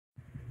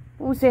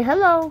We'll say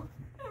hello.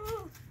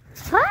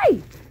 Hi.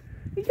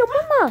 It's your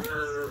mama.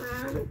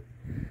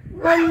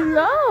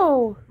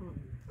 Hello.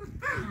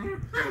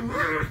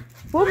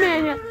 Pooh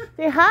Man,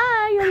 say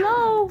hi.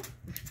 Hello.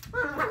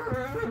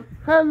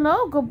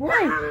 Hello, good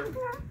boy.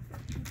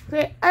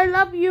 Say, I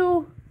love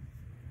you.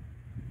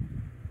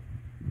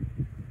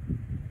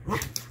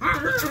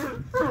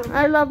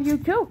 I love you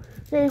too.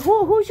 Say,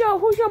 who's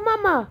your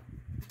mama?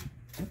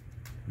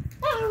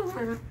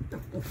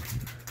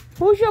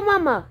 Who's your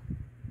mama?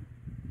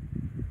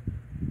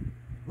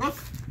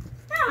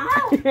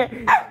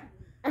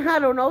 I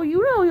don't know.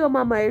 You know who your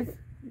mama is.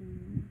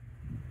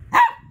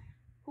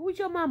 Who's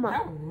your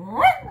mama?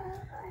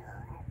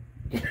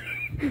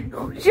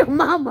 Who's your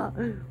mama?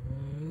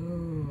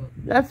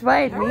 That's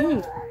right,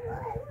 me.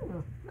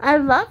 I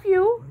love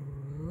you.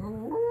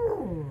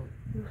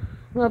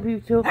 Love you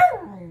too.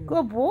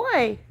 Good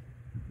boy.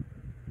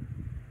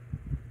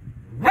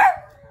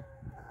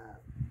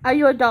 Are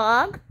you a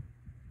dog?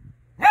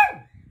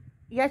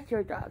 Yes, you're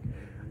a dog.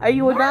 Are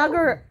you a dog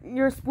or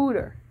you're a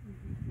spooter?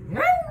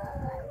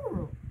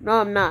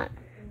 No, I'm not.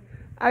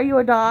 Are you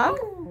a dog?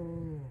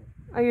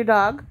 Are you a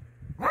dog?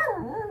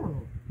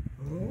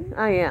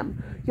 I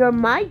am. You're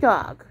my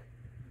dog.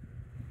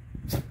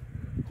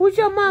 Who's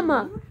your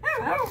mama?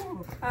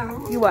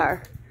 You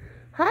are.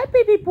 Hi,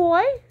 baby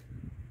boy.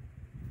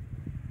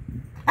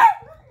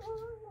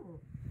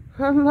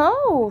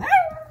 Hello.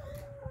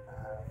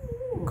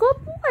 Good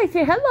boy.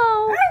 Say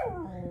hello.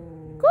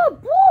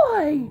 Good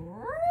boy.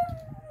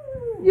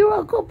 You're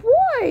a good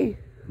boy.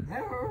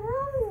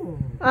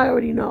 I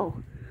already know.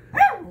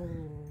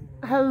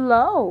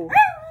 Hello.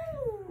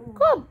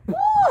 Good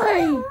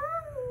boy.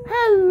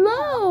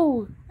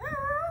 Hello.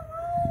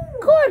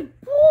 Good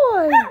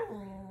boy.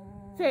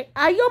 Say,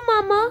 are your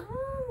mama?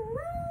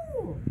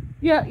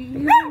 Yeah, you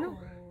know.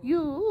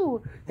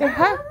 You. Say,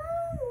 hi.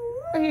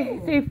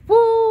 Say,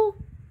 foo.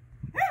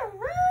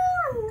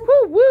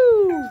 Foo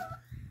woo.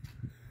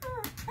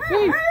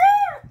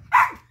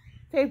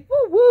 Say,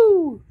 foo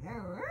woo.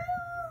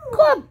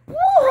 Good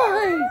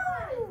boy.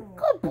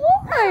 Good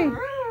boy.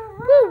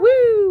 Woo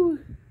woo.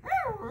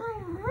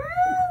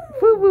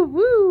 Woo woo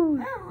woo.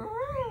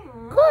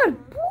 Good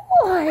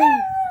boy.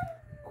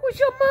 Who's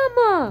your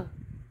mama?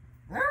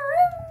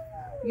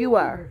 You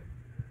are.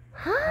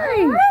 Hi.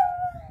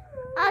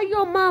 I'm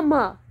your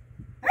mama.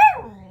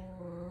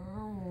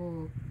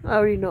 I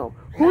already know.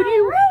 Who do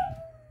you...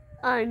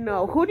 I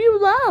know. Who do you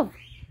love?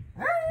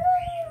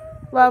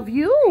 Love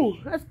you.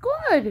 That's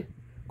good.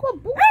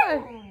 Good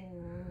boy.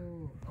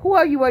 Who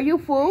are you? Are you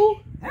Foo?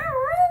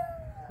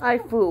 I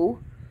Foo.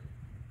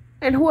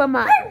 And who am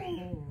I?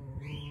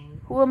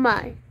 Who am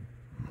I?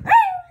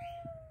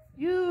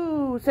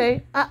 You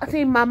say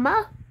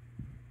mama?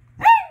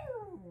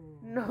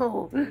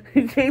 No.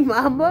 Say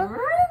mama?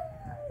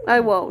 I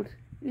won't.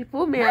 You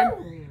Foo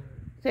Man.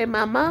 Say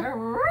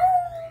mama?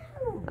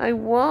 I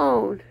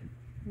won't.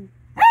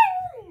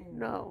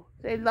 No.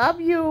 Say love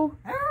you.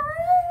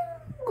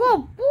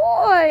 Good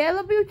boy. I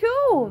love you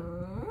too.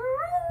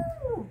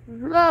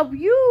 Love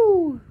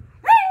you.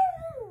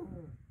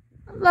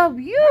 I love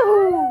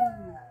you.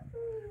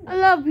 I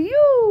love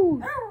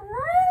you.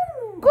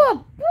 Good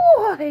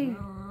boy.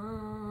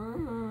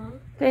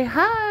 Say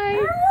hi.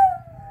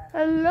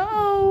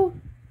 Hello.